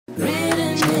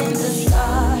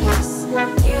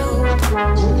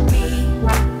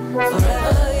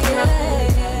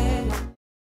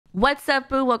What's up,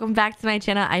 boo? Welcome back to my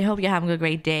channel. I hope you're having a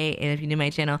great day, and if you're new to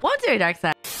my channel, welcome to your dark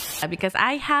side, because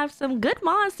I have some good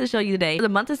mods to show you today for the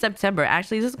month of September.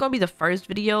 Actually, this is going to be the first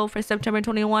video for September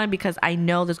 21 because I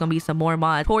know there's going to be some more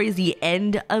mods towards the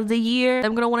end of the year that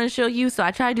I'm going to want to show you. So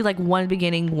I try to do like one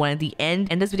beginning, one at the end,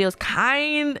 and this video is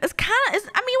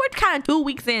we're kind of 2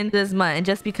 weeks in this month, and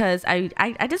just because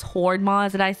I just hoard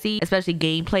mods that I see, especially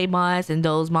gameplay mods and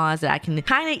those mods that I can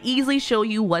kind of easily show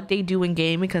you what they do in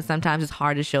game, because sometimes it's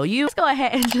hard to show you. Let's go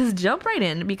ahead and just jump right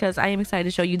in because I am excited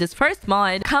to show you this first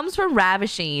mod. Comes from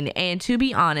Ravishing, and to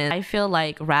be honest, I feel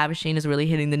like Ravishing is really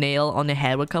hitting the nail on the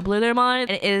head with a couple of their mods.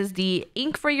 And it is the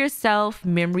Ink for Yourself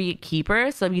Memory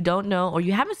Keeper. So if you don't know or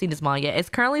you haven't seen this mod yet, it's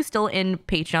currently still in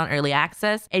Patreon early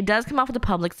access. It does come out for the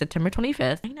public September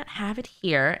 25th. I might not have it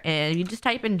here, and if you just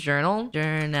type in journal,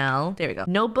 there we go,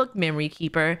 notebook memory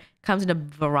keeper. Comes in a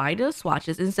variety of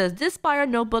swatches and says this Spire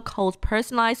notebook holds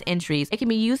personalized entries. It can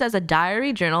be used as a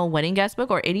diary, journal, wedding guest book,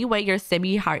 or any way your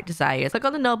semi-heart desires. Click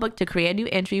on the notebook to create a new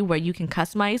entry where you can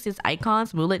customize its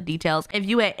icons, moodlet details, and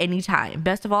view at any time.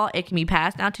 Best of all, it can be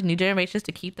passed down to new generations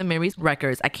to keep the memories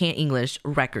records. I can't English.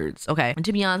 Records. Okay. And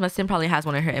to be honest, my sim probably has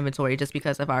one in her inventory just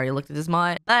because I've already looked at this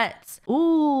mod. But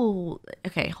ooh,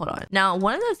 okay, hold on. Now,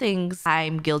 one of the things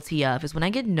I'm guilty of is when I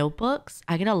get notebooks,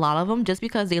 I get a lot of them just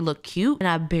because they look cute and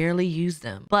I barely use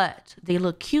them, but they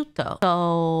look cute though.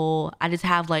 So I just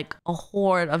have like a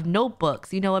hoard of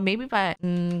notebooks. You know what? Maybe if I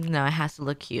no, it has to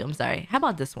look cute. I'm sorry. How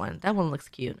about this one? That one looks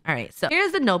cute. All right, so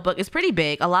here's the notebook. It's pretty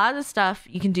big. A lot of the stuff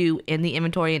you can do in the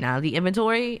inventory and out of the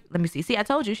inventory. Let me see. See, I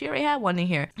told you she already had one in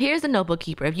here. Here's the notebook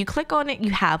keeper. If you click on it,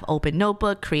 you have open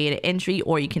notebook, create an entry,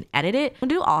 or you can edit it. We'll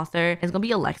do author. It's gonna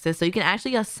be Alexis, so you can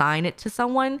actually assign it to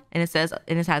someone, and it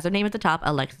has her name at the top,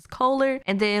 Alexis Kohler,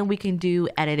 and then we can do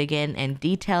edit again and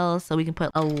details. So we can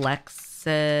put Alexa,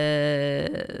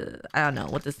 I don't know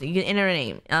what this, you can enter a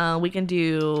name. We can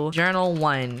do journal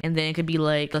 1, and then it could be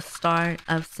like the start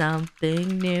of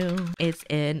something new. It's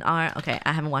in our, okay,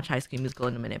 I haven't watched High School Musical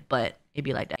in a minute, but it'd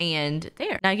be like that. And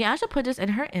there. Now, yeah, I should put this in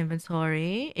her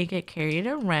inventory. It get carried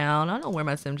around. I don't know where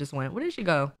my sim just went. Where did she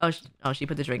go? Oh, she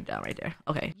put the drink down right there.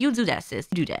 Okay, you do that, sis.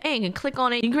 You do that. And you can click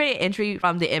on it. You can create an entry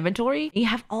from the inventory. You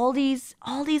have all these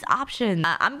options.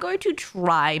 I'm going to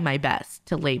try my best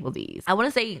to label these. I want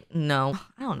to say no.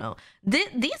 I don't know.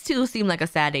 These two seem like a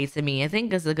sad day to me. I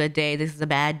think this is a good day. This is a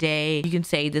bad day. You can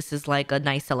say this is like a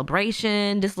nice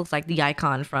celebration. This looks like the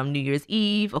icon from New Year's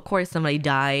Eve. Of course, somebody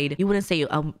died. You wouldn't say,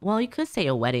 well, you could say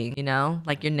a wedding, you know,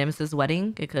 like your nemesis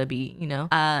wedding. It could be, you know,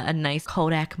 a nice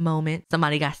Kodak moment.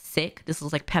 Somebody got sick. This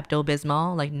looks like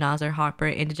Pepto-Bismol, like nausea,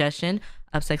 heartburn, indigestion,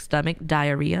 upset stomach,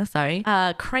 diarrhea. Sorry.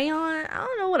 Crayon. I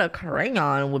don't know what a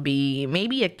crayon would be.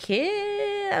 Maybe a kid.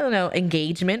 I don't know.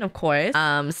 Engagement, of course.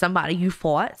 Somebody you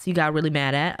fought, so you got really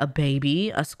mad at. A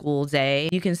baby, a school day.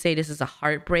 You can say this is a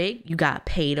heartbreak. You got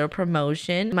paid or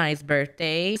promotion. Somebody's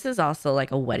birthday. This is also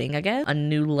like a wedding, I guess. A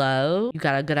new love. You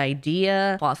got a good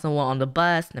idea. Fought someone on the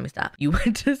bus. Let me stop. You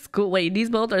went to school. Wait, these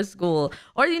both are school.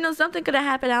 Or, you know, something could have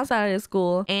happened outside of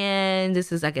school. And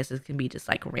this is, I guess this can be just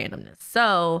like randomness.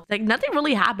 So, like, nothing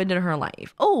really happened in her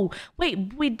life. Oh,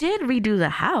 wait, we did redo the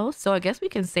house. So I guess we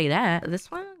can say that.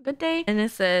 This one, good day. And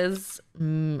it says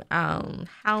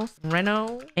house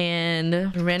reno,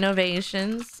 and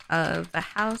renovations of the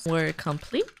house were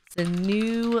complete. The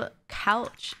new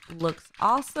couch looks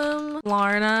awesome.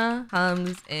 Klarna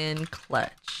comes in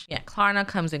clutch. Yeah, Klarna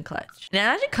comes in clutch. And it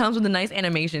actually comes with a nice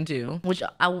animation too, which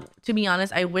to be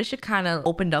honest, I wish it kind of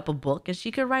opened up a book and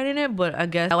she could write in it, but I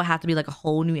guess that would have to be like a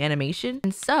whole new animation.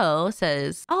 And so it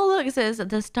says, oh look, it says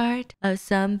the start of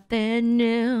something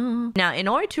new. Now, in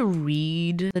order to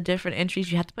read the different entries,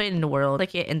 you have to put it in the world,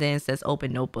 click it, and then it says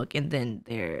open notebook, and then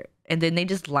they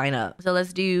just line up. So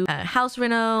let's do house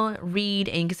reno, read,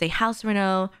 and you can say house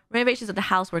reno. Renovations of the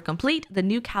house were complete. The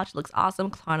new couch looks awesome.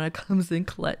 Klarna comes in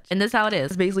clutch. And that's how it is.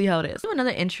 That's basically how it is. Do another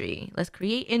entry. Let's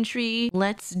create entry.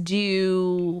 Let's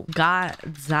do oh God,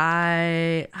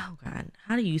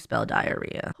 how do you spell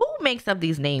diarrhea? Who makes up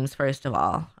these names, first of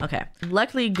all? Okay.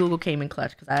 Luckily, Google came in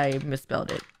clutch because I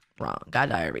misspelled it wrong. Got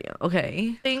diarrhea.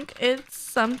 Okay. I think it's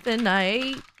something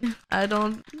I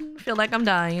don't feel like I'm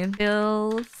dying.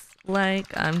 Feels like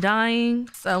I'm dying.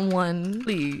 Someone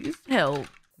please help.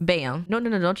 Bam. No,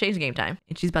 don't change game time.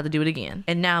 And she's about to do it again.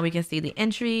 And now we can see the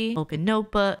entry, open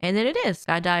notebook, and then it is.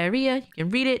 Got diarrhea. You can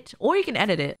read it or you can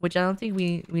edit it, which I don't think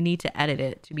we need to edit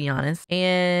it, to be honest.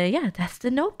 And yeah, that's the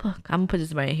notebook. I'm gonna put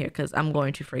this right here because I'm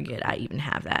going to forget I even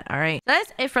have that. All right. So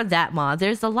that's it for that mod.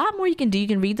 There's a lot more you can do. You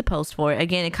can read the post for it.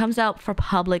 Again, it comes out for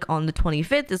public on the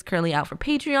 25th. It's currently out for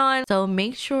Patreon. So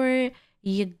make sure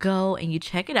you go and you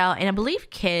check it out. And I believe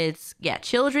kids, yeah,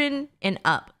 children and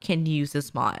up can use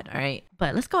this mod. All right.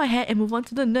 But let's go ahead and move on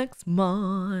to the next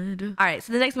mod. All right,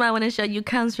 so the next mod I want to show you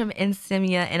comes from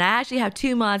Insomnia, and I actually have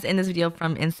 2 mods in this video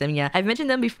from Insomnia. I've mentioned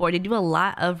them before. They do a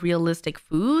lot of realistic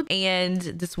food, and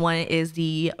this one is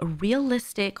the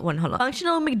realistic one. Hold on,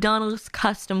 functional McDonald's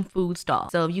custom food stall.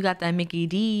 So if you got that Mickey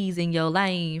D's in your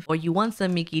life, or you want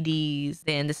some Mickey D's,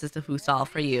 then this is the food stall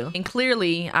for you. And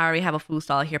clearly, I already have a food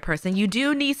stall here, person. You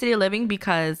do need city living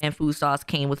because and food stalls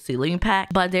came with city living pack,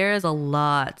 but there is a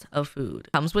lot of food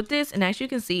comes with this, and as you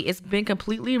can see, it's been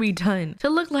completely redone to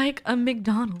look like a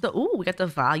McDonald's. So ooh, we got the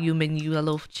value menu, a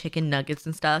little chicken nuggets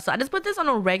and stuff. So I just put this on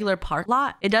a regular park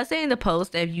lot. It does say in the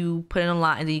post that if you put in a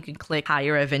lot and then you can click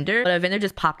hire a vendor, but a vendor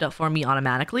just popped up for me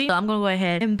automatically. So I'm gonna go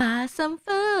ahead and buy some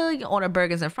food. You can order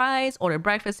burgers and fries, order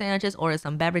breakfast sandwiches, order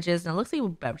some beverages. Now let's see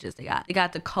what beverages they got. They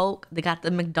got the Coke, they got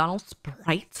the McDonald's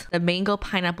Sprite, the mango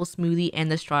pineapple smoothie, and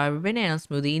the strawberry banana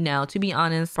smoothie. Now to be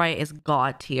honest, Sprite is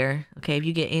god tier. Okay, if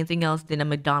you get anything else than a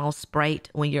McDonald's Sprite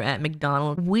when you're at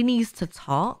McDonald's, we need to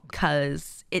talk,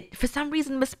 because it, for some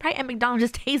reason, the Sprite at McDonald's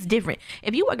just tastes different.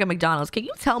 If you work at McDonald's, can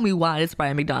you tell me why the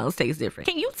Sprite at McDonald's tastes different?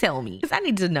 Can you tell me? Because I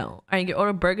need to know. All right, you can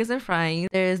order burgers and fries.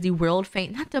 There's the world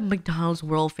famous, not the McDonald's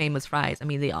world famous fries. I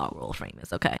mean, they are world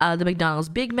famous, okay. The McDonald's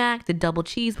Big Mac, the double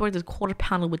cheeseburger, the quarter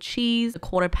pounder with cheese, the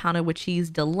quarter pounder with cheese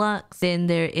deluxe. Then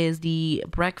there is the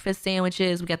breakfast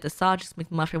sandwiches. We got the sausage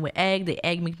McMuffin with egg, the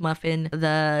egg McMuffin,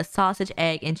 the sausage,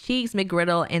 egg, and cheese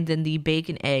McGriddle, and then the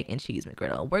bacon, egg, and cheese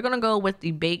McGriddle. We're gonna go with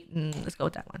the bacon. Let's go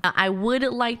with that one. I would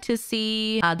like to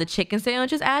see the chicken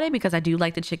sandwiches added, because I do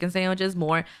like the chicken sandwiches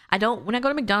more. When I go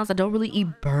to McDonald's, I don't really eat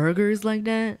burgers like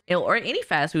that, or any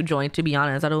fast food joint, to be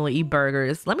honest. I don't really eat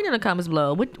burgers. Let me know in the comments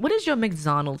below. What is your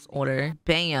McDonald's order?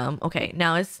 Bam. Okay,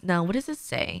 now what does it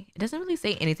say? It doesn't really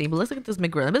say anything, but let's look at this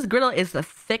McGriddle. This griddle is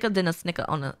thicker than a Snicker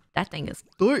on a, that thing is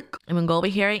thick. I'm gonna go over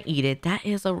here and eat it. That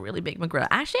is a really big McGriddle.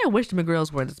 Actually, I wish the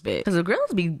McGriddles were this big, because the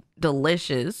grills be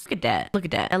delicious. Look at that. Look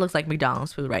at that. That looks like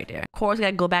McDonald's food right there. Of course, I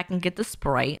gotta go back and get the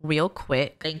Sprite real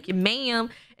quick. Thank you, ma'am.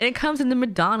 And it comes in the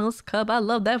McDonald's cup. I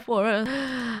love that for us.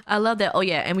 I love that. Oh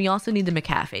yeah, and we also need the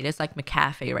McCafe. There's like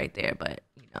McCafe right there, but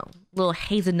you know, little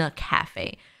hazelnut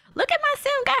cafe. Look at my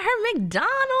sim got her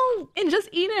McDonald's and just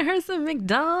eating her some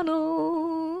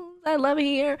McDonald's. I love it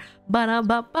here.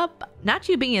 Not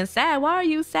you being sad. Why are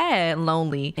you sad?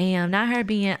 Lonely. Damn, not her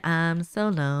being, I'm so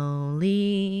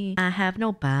lonely. I have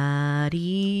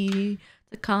nobody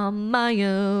to call my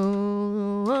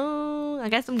own. I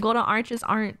guess some golden arches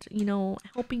aren't, you know,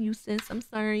 helping you, sis. I'm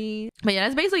sorry. But yeah,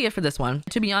 that's basically it for this one.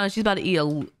 To be honest, she's about to eat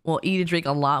and drink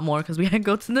a lot more, because we gotta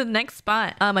go to the next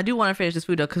spot. I do want to finish this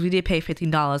food though, because we did pay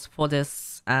 $15 for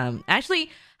this.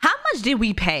 Actually, how much did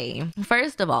we pay?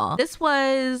 First of all, this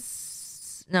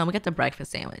was, no, we got the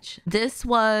breakfast sandwich. This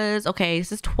was, okay,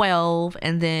 this is 12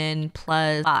 and then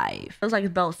plus 5. It was like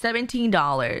about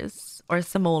 $17 or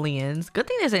simoleons. Good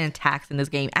thing there's an tax in this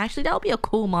game. Actually, that would be a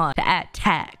cool mod to add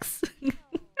tax.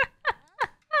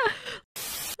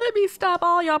 Let me stop.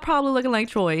 All y'all probably looking like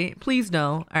Troy. Please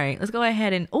no. All right, let's go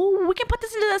ahead and, oh, we can put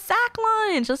this into the sack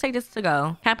lunch. Let's take this to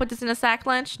go. Can I put this in a sack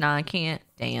lunch? Nah, I can't.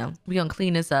 Damn. We're gonna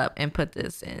clean this up and put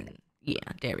this in. Yeah,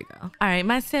 there we go. All right,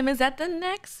 my sim is at the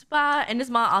next spot, and this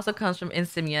mod also comes from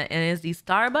Insomnia, and it is the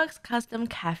Starbucks custom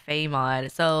cafe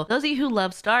mod. So those of you who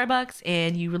love Starbucks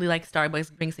and you really like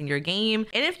Starbucks drinks in your game,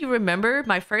 and if you remember,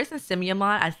 my first Insomnia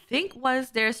mod, I think,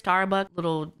 was their Starbucks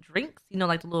little drinks, you know,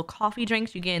 like the little coffee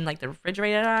drinks you get in like the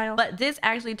refrigerator aisle. But this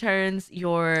actually turns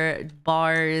your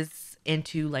bars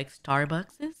into like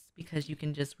Starbucks's, because you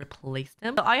can just replace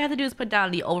them. So all you have to do is put down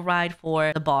the override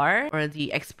for the bar, or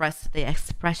the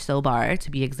espresso bar to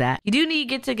be exact. You do need to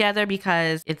get together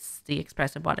because it's the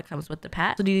espresso bar that comes with the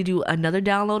pack. So you need to do another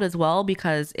download as well,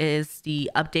 because it is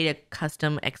the updated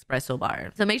custom espresso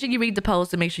bar. So make sure you read the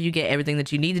post and make sure you get everything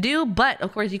that you need to do. But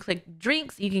of course, you click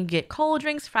drinks, you can get cold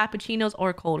drinks, frappuccinos,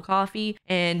 or cold coffee,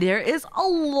 and there is a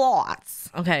lot.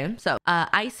 Okay, so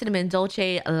iced cinnamon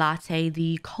dolce latte,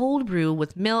 the cold brew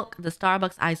with milk, the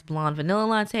Starbucks iced blonde vanilla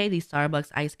latte, the Starbucks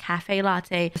iced cafe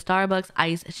latte, the Starbucks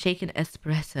iced shaken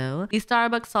espresso, the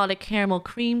Starbucks salted caramel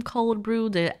cream cold brew,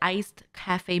 the iced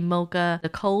cafe mocha, the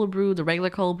cold brew, the regular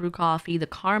cold brew coffee, the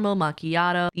caramel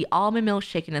macchiato, the almond milk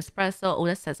shaken espresso. Oh,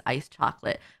 that says iced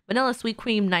chocolate. Vanilla sweet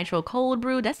cream nitro cold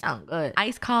brew. That sounds good.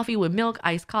 Iced coffee with milk,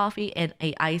 iced coffee, and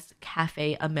a iced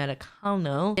cafe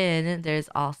americano. Then there's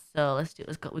also, let's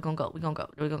go. We're gonna go.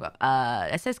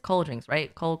 It says cold drinks,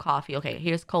 right? Cold coffee. Okay,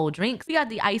 here's cold drinks. We got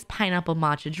the iced pineapple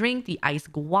matcha drink, the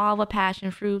iced guava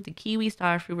passion fruit, the kiwi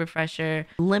star fruit refresher,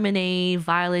 lemonade,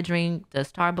 violet drink, the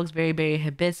Starbucks very berry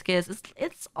hibiscus.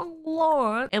 It's a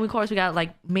lot. And of course, we got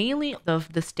like mainly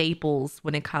the staples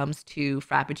when it comes to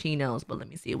frappuccinos. But let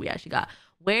me see what we actually got.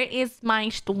 Where is my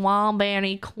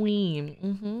strawberry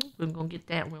cream? We're gonna get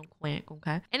that real quick,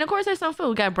 okay? And of course, there's some food.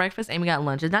 We got breakfast and we got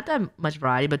lunch. It's not that much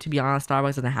variety, but to be honest,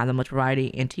 Starbucks doesn't have that much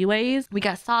variety anyways. We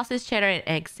got sausage, cheddar, and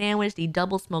egg sandwich, the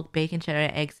double smoked bacon, cheddar,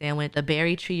 and egg sandwich, the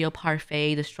berry trio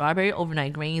parfait, the strawberry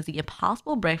overnight greens, the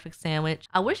impossible breakfast sandwich.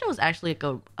 I wish it was actually like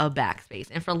a backspace.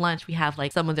 And for lunch, we have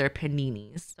like some of their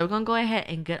paninis. So we're gonna go ahead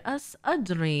and get us a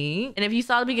drink. And if you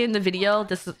saw the beginning of the video,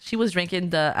 she was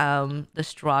drinking the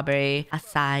strawberry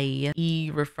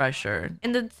acai refresher.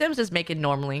 And the Sims just make it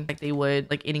normally like they would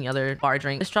like any other bar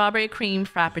drink. The strawberry cream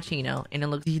frappuccino, and it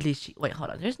looks delicious. Wait, hold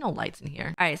on, there's no lights in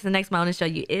here. All right, so the next one I want to show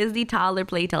you is the toddler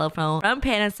play telephone from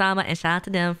Panasama, and shout out to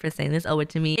them for sending this over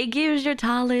to me. It gives your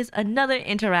toddlers another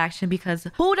interaction, because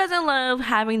who doesn't love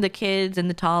having the kids and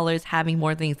the toddlers having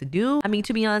more things to do? I mean,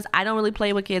 to be honest, I don't really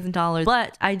play with kids and toddlers,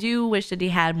 but I do wish that they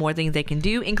had more things they can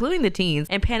do, including the teens.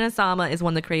 And Panasama is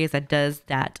one of the creators that does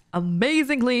that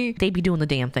amazingly. They be doing the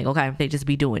damn thing, okay? They just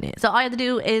be doing it. So all you have to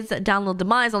do is download the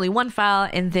mod. It's only one file,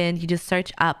 and then you just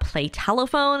search up play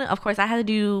telephone. Of course, I had to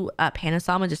do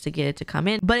Panasama just to get it to come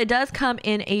in, but it does come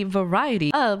in a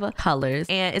variety of colors,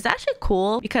 and it's actually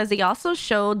cool because they also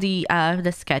show the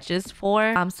sketches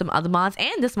for some other mods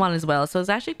and this one as well. So it's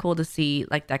actually cool to see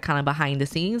like that kind of behind the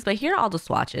scenes. But here are all the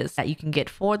swatches that you can get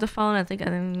for the phone. I think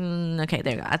okay,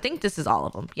 there you go. I think this is all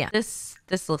of them. Yeah, this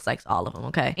looks like all of them.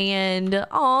 Okay, and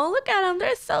oh, look at them,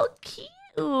 they're so cute.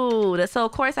 Ooh, so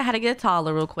of course I had to get a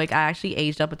toddler real quick. I actually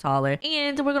aged up a toddler,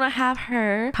 and we're gonna have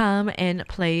her come and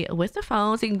play with the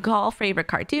phone. So you can call favorite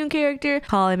cartoon character,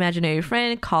 call imaginary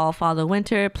friend, call Father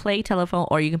Winter, play telephone,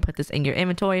 or you can put this in your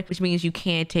inventory, which means you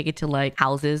can't take it to like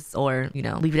houses or, you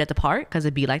know, leave it at the park, because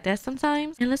it'd be like that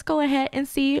sometimes. And let's go ahead and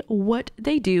see what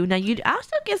they do. Now you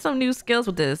also get some new skills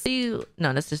with this.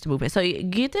 No, that's just a movement. So you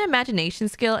get the imagination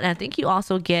skill, and I think you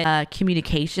also get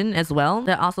communication as well.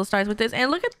 That also starts with this. And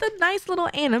look at the nice little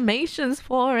animations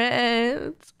for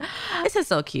it. This is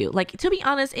so cute. Like, to be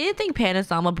honest, anything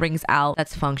Panasama brings out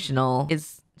that's functional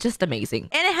is just amazing.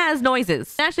 And it has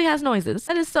noises. It actually has noises.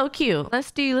 That is so cute.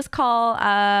 Let's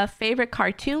call favorite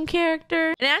cartoon character.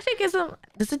 And it actually gives them,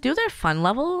 does it do their fun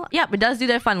level? Yep, it does do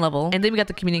their fun level. And then we got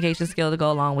the communication skill to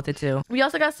go along with it too. We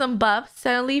also got some buffs.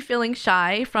 Suddenly feeling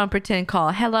shy from pretend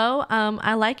call. Hello,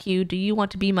 I like you. Do you want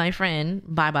to be my friend?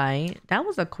 Bye-bye. That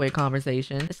was a quick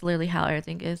conversation. It's literally how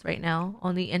everything is right now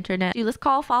on the internet. Let's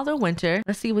call Father Winter.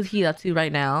 Let's see what he's up to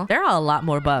right now. There are a lot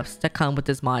more buffs that come with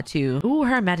this mod too. Ooh,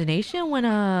 her imagination went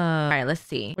up. All right, let's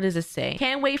see. What does this say?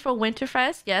 Can't wait for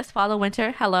Winterfest. Yes, Father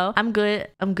Winter. Hello. I'm good,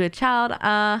 child.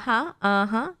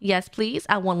 Yes, please.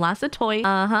 I want lots of toys.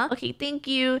 Okay, thank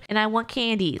you. And I want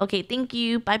candy. Okay, thank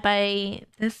you. Bye-bye.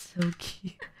 That's so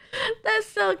cute. That's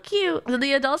so cute. So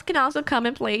the adults can also come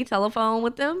and play telephone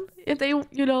with them if they,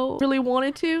 you know, really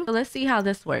wanted to. So let's see how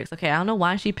this works. Okay, I don't know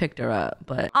why she picked her up,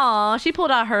 but oh, she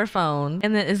pulled out her phone,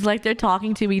 and then it's like they're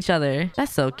talking to each other.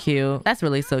 That's so cute. That's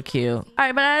really so cute. All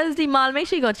right, but as the mod, make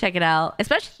sure you go check it out,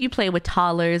 especially if you play with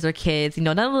toddlers or kids. You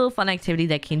know, another little fun activity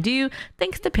that can do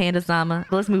thanks to Pandasama.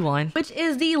 Let's move on, which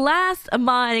is the last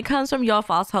mod. It comes from Your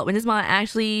False Hope, and this mod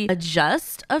actually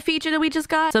adjusts a feature that we just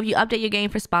got. So if you update your game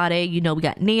for Spa Day, you know we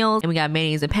got nails and we got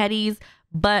mayonnaise and petties,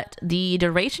 but the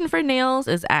duration for nails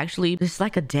is actually just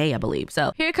like a day, I believe.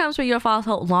 So here comes for Your False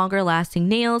Hope longer lasting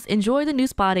nails. Enjoy the new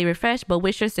Spa Day refresh, but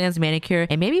wish your Sims manicure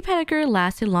and maybe pedicure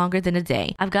lasted longer than a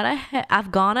day. I've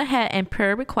gone ahead and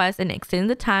per request and extended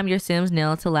the time your Sims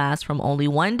nail to last from only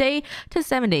 1 day to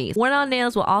 7 days. Worn-on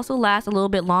nails will also last a little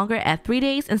bit longer at 3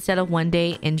 days instead of 1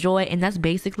 day. Enjoy, and that's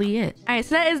basically it. All right,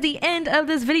 so that is the end of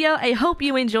this video. I hope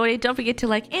you enjoyed it. Don't forget to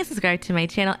like and subscribe to my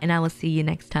channel, and I will see you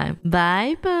next time.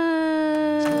 Bye bye.